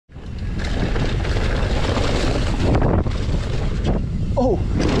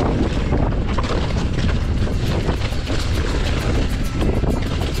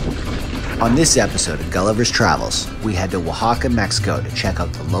On this episode of Gulliver's Travels, we head to Oaxaca, Mexico to check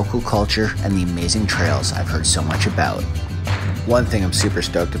out the local culture and the amazing trails I've heard so much about. One thing I'm super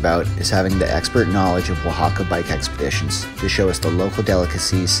stoked about is having the expert knowledge of Oaxaca Bike Expeditions to show us the local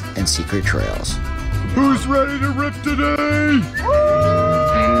delicacies and secret trails. Who's ready to rip today?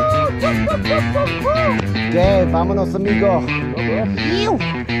 Okay, vámonos, amigo.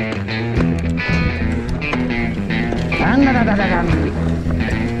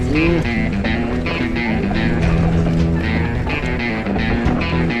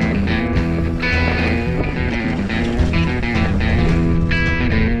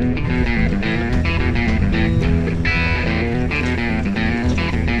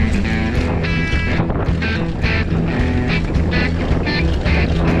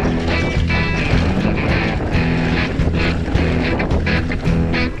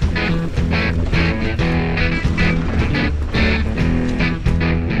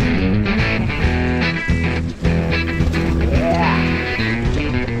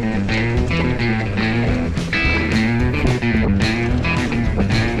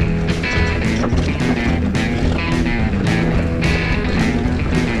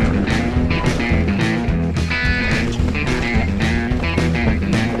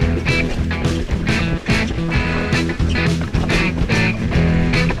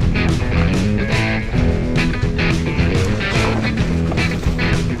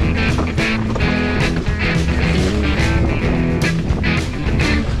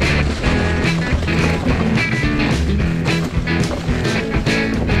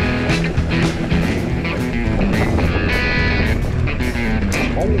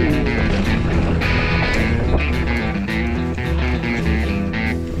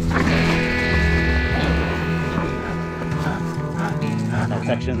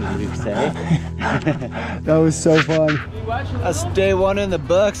 That was so fun. That's day one in the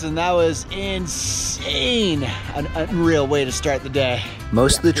books, and that was insane. An unreal way to start the day.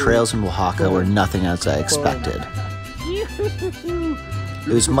 Most of the trails in Oaxaca were nothing as I expected. It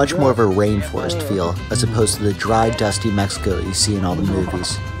was much more of a rainforest feel as opposed to the dry, dusty Mexico you see in all the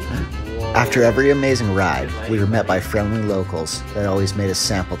movies. After every amazing ride, we were met by friendly locals that always made us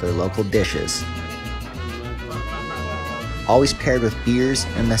sample their local dishes. Always paired with beers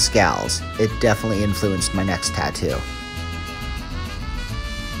and mezcals, it definitely influenced my next tattoo.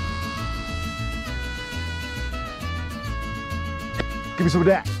 Give me some of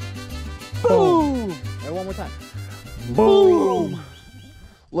that. Boom! And one more time. Boom!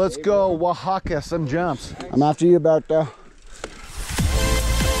 Let's go, Oaxaca, some jumps. I'm after you, Berto.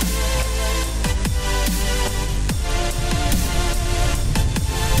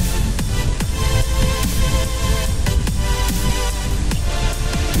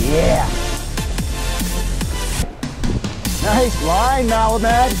 Yeah. Nice line,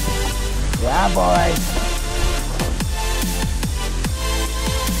 Malamed. Yeah, boys.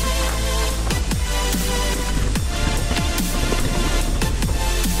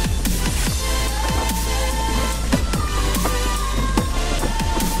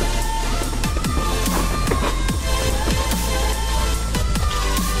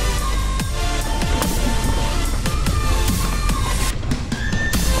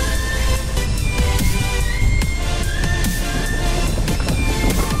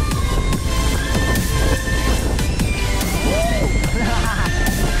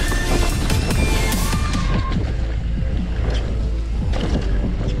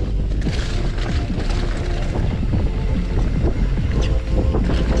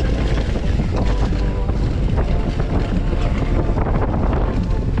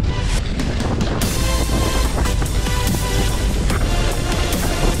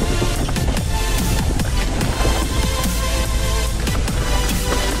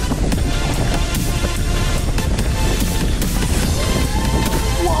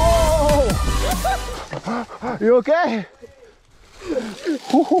 You okay?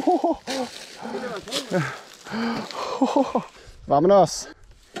 Vámonos.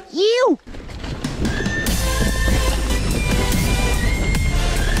 You.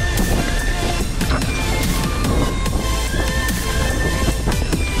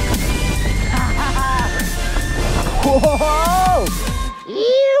 Whoa!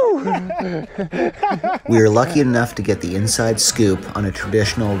 We were lucky enough to get the inside scoop on a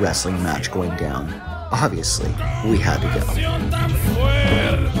traditional wrestling match going down. Obviously, we had to go.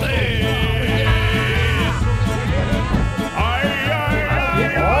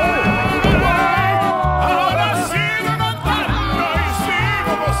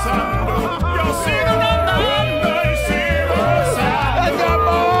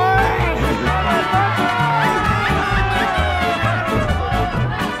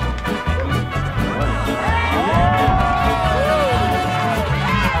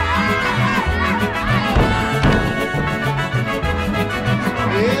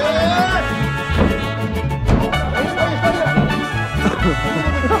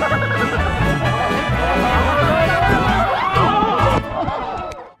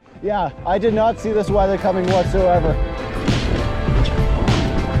 Yeah, I did not see this weather coming whatsoever.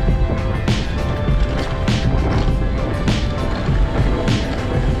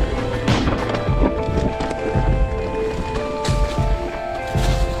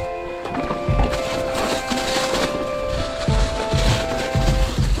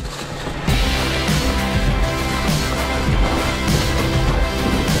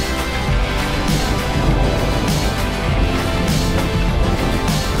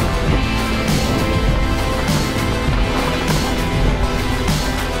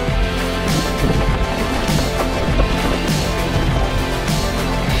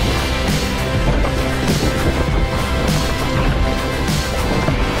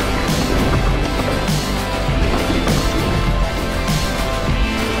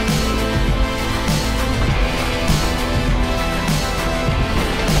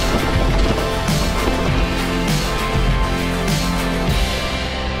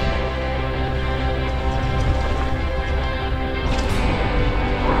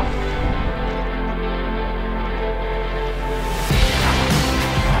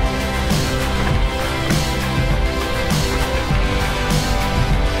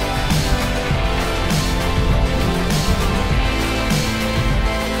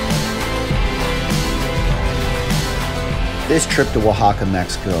 This trip to Oaxaca,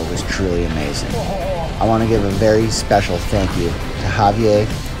 Mexico was truly amazing. I want to give a very special thank you to Javier,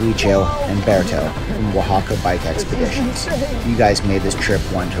 Huicho, and Berto from Oaxaca Bike Expeditions. You guys made this trip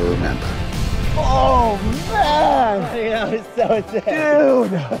one to remember. Oh man! Yeah, it was so sick.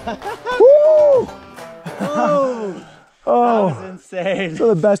 Dude! Woo! Oh, Oh, that was insane. those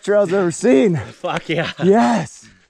are the best trails I've ever seen. Fuck yeah. Yes!